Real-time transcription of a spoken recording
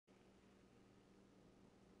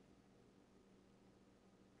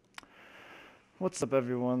What's up,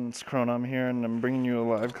 everyone? It's Chronom here, and I'm bringing you a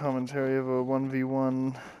live commentary of a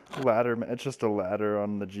 1v1 ladder. It's just a ladder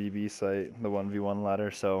on the GB site, the 1v1 ladder,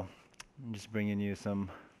 so I'm just bringing you some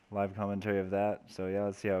live commentary of that. So yeah,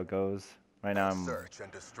 let's see how it goes. Right now I'm Search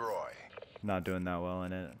and destroy. not doing that well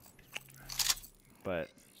in it, but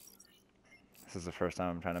this is the first time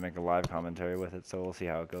I'm trying to make a live commentary with it, so we'll see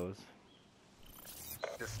how it goes.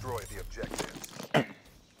 Destroy the objectives.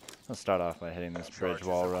 Let's start off by hitting this bridge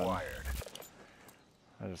wall run.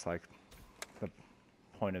 I just like the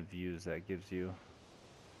point of views that gives you.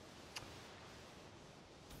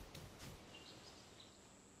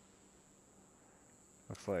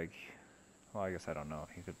 Looks like, well, I guess I don't know.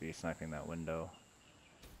 He could be sniping that window.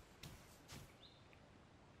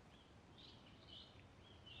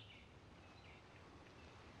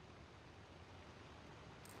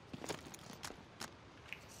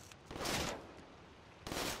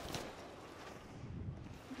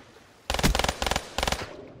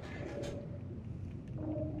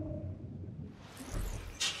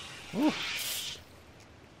 Woo.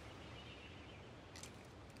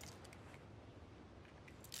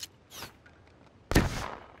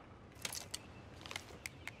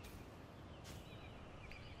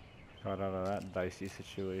 Got out of that dicey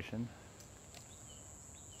situation.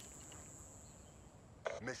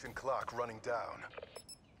 Mission clock running down.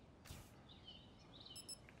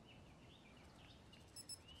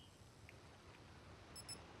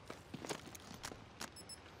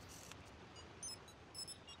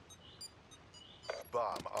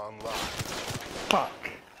 Bomb online. Fuck!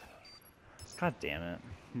 God damn it.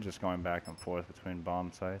 I'm just going back and forth between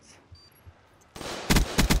bomb sites.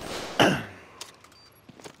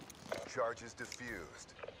 Charges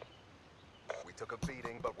diffused. We took a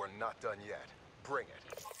beating, but we're not done yet. Bring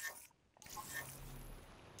it.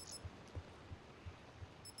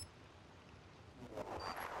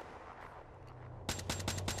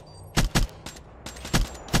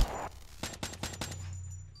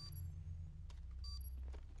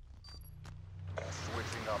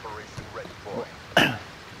 Switching operation ready point.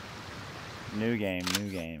 New game, new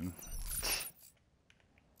game.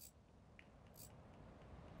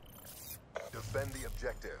 Defend the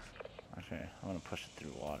objective. Actually, I want to push it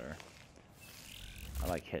through water. I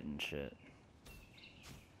like hitting shit.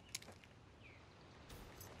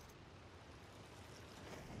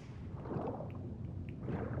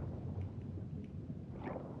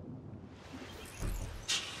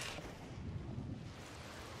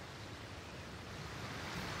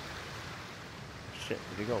 Shit,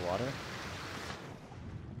 did he go water?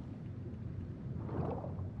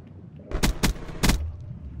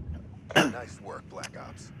 Nice work, Black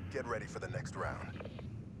Ops. Get ready for the next round.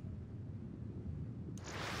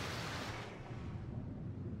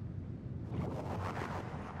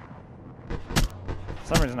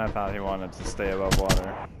 For some reason I thought he wanted to stay above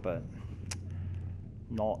water, but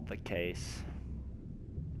not the case.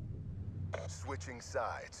 Switching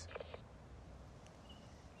sides.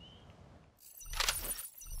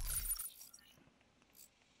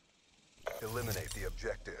 Eliminate the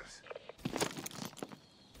objectives.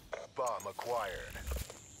 Bomb acquired.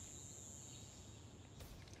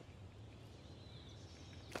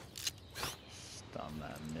 Stun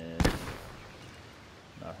that mid.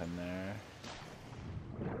 Nothing there.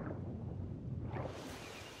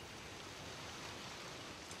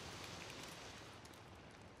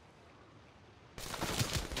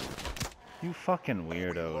 You fucking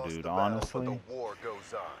weirdo, dude, honestly. But the war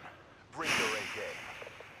goes on. Bring your A game.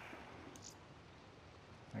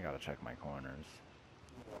 I gotta check my corners.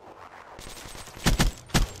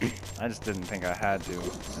 I just didn't think I had to in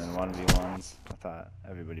 1v1s. I thought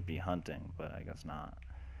everybody'd be hunting, but I guess not.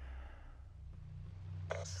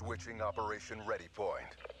 Switching operation ready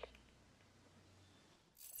point.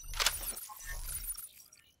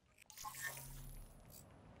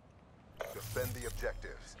 Defend the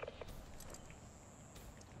objectives.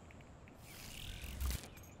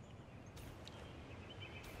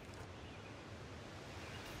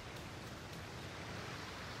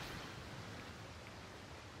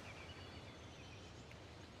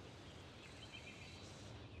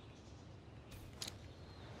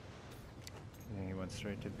 I think he went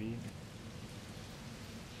straight to B.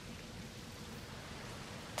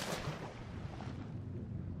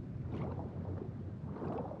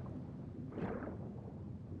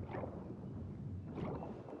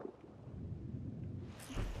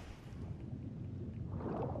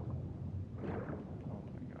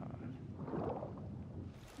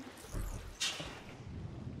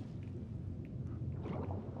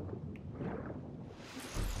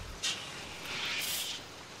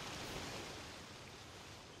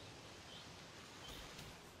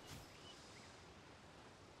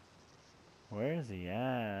 Where is he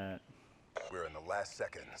at? We're in the last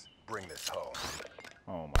seconds. Bring this home.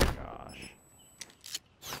 Oh my gosh.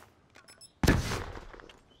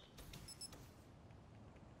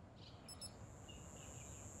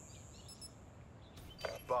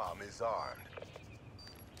 Bomb is armed.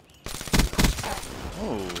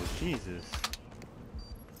 Oh, Jesus.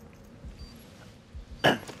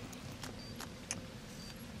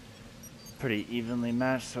 Pretty evenly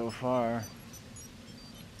matched so far.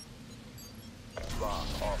 Bomb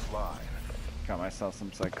offline. Got myself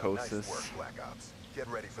some psychosis. Nice work, Black Ops. Get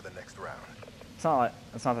ready for the next round.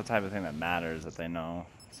 It's not the type of thing that matters that they know.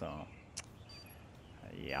 So,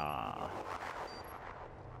 yeah.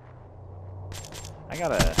 I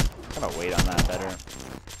gotta wait on that better.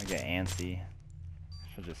 I get antsy.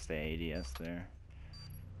 Should just stay ADS there.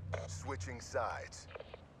 Switching sides.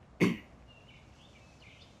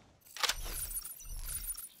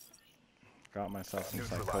 Got myself some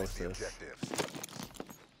Neutralize the psychosis. objectives.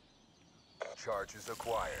 Charges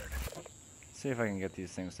acquired. See if I can get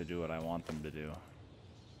these things to do what I want them to do.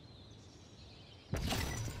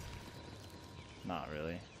 Not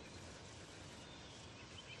really.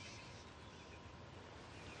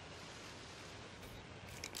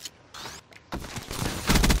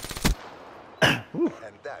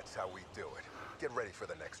 And that's how we do it. Get ready for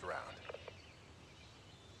the next round.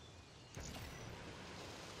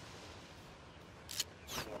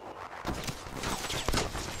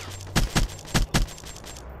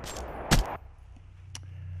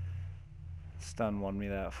 Stun won me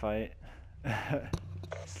that fight.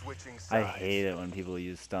 Switching sides. I hate it when people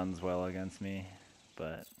use stuns well against me,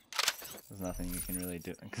 but there's nothing you can really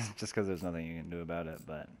do. Just because there's nothing you can do about it,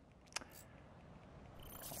 but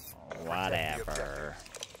whatever.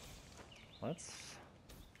 Let's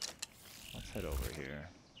head over here.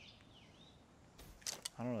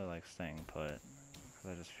 I don't really like staying put because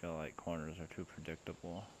I just feel like corners are too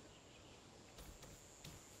predictable.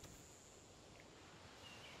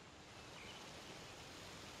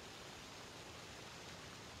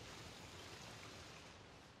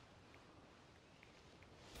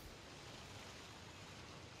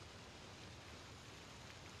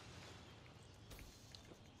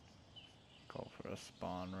 Go for a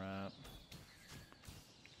spawn wrap.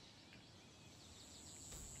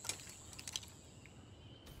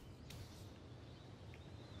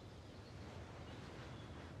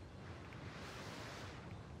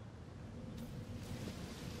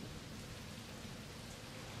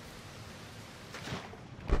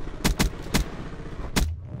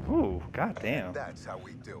 Ooh, goddamn. That's how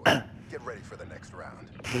we do it. Get ready for the next round.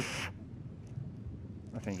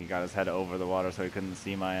 I think he got his head over the water so he couldn't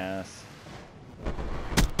see my ass.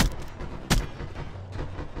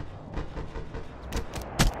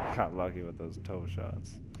 Got lucky with those toe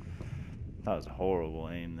shots. That was horrible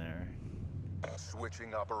aim there.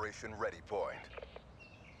 Switching operation ready point.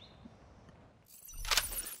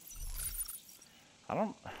 I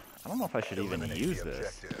don't know if I should even Eliminate use the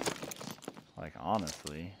this. objective. Like,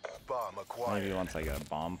 honestly. Bomb acquired. Maybe once I get a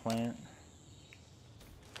bomb plant.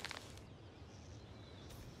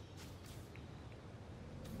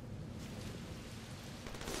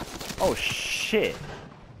 Oh shit!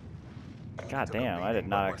 God Took a damn, I did beating,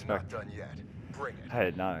 not but we're expect. Not done yet. Bring it. I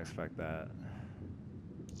did not expect that.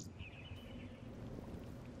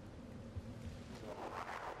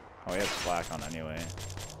 Oh, he has flak on anyway.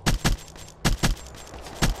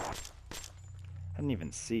 I didn't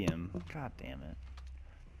even see him. God damn it.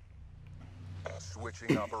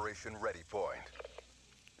 Switching operation ready point.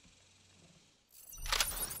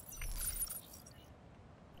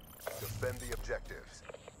 Defend the objectives.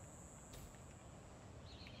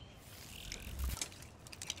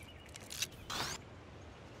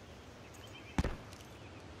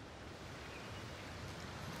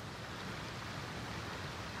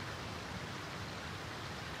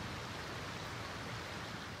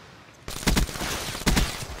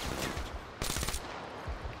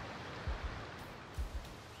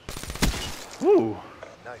 Woo!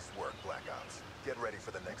 Nice work, Black Ops. Get ready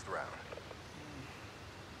for the next round.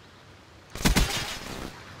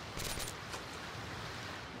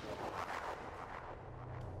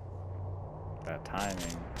 That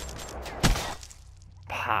timing.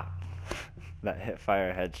 Pop! That hit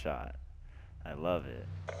fire headshot. I love it.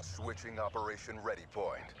 Switching operation ready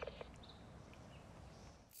point.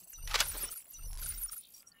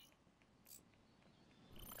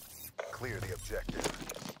 Clear the objective.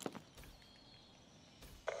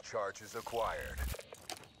 Charges acquired.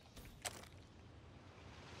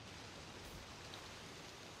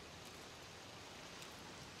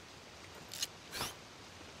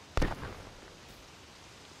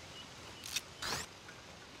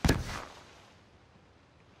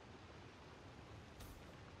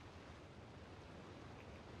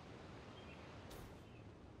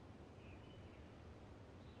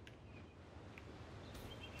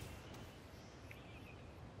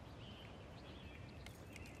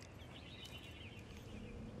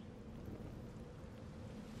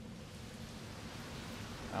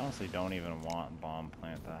 honestly don't even want bomb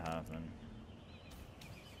plant to happen.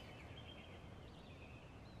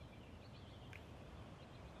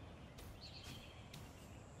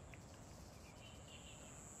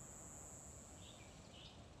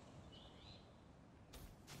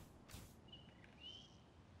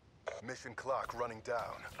 Mission clock running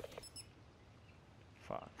down.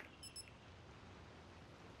 Fuck.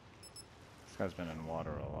 This guy's been in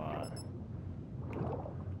water a lot.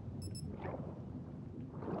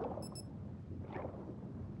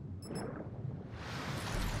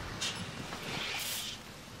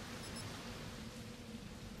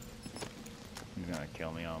 He's gonna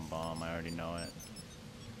kill me on bomb, I already know it.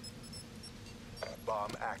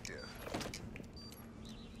 Bomb active.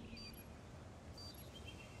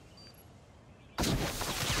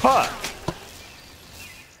 Fuck!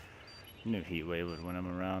 I knew Heat Wave would win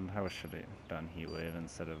him around. I should have done Heat Wave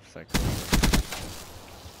instead of Psycho.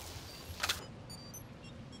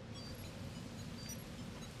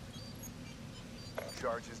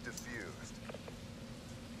 Charge is diffused.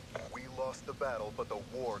 We lost the battle, but the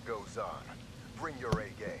war goes on. Bring your A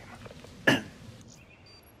game.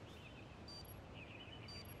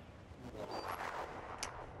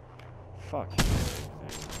 Fuck you, dude.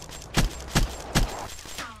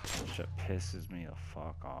 Shit pisses me the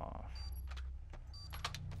fuck off.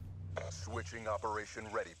 Switching operation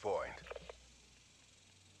ready point.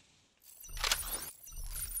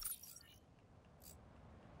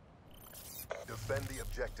 Defend the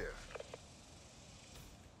objective.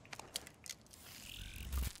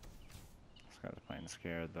 This guy's playing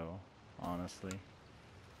scared though, honestly.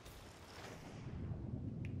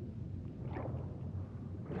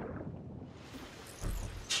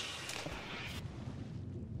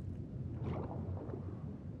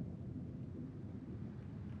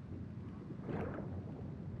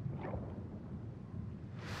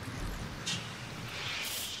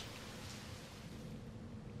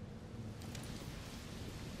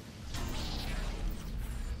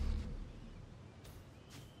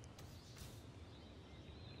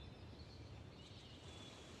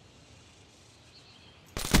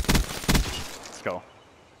 Let's go.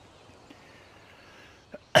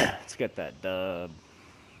 Let's get that dub.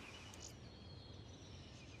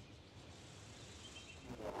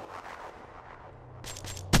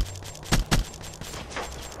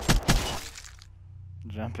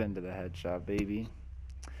 Jump into the headshot, baby.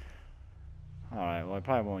 Alright, well I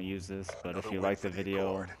probably won't use this, but if you like the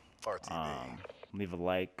video, leave a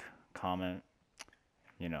like, comment,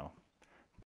 you know,